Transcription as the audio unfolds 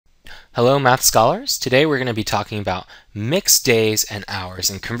Hello Math Scholars! Today we're going to be talking about mixed days and hours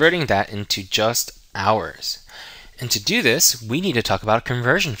and converting that into just hours. And to do this, we need to talk about a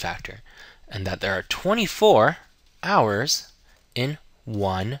conversion factor and that there are 24 hours in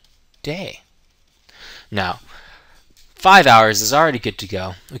one day. Now, 5 hours is already good to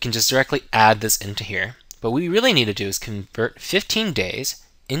go. We can just directly add this into here. But what we really need to do is convert 15 days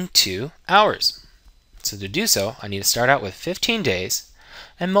into hours. So to do so, I need to start out with 15 days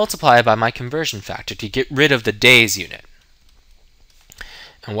and multiply it by my conversion factor to get rid of the days unit.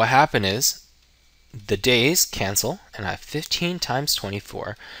 And what happened is the days cancel, and I have 15 times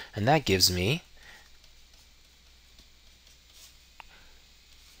 24, and that gives me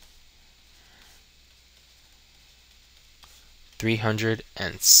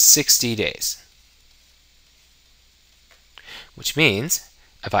 360 days. Which means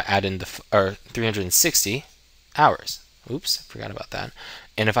if I add in the 360 hours. Oops, I forgot about that.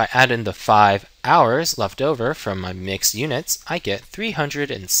 And if I add in the 5 hours left over from my mixed units, I get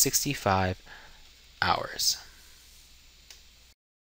 365 hours.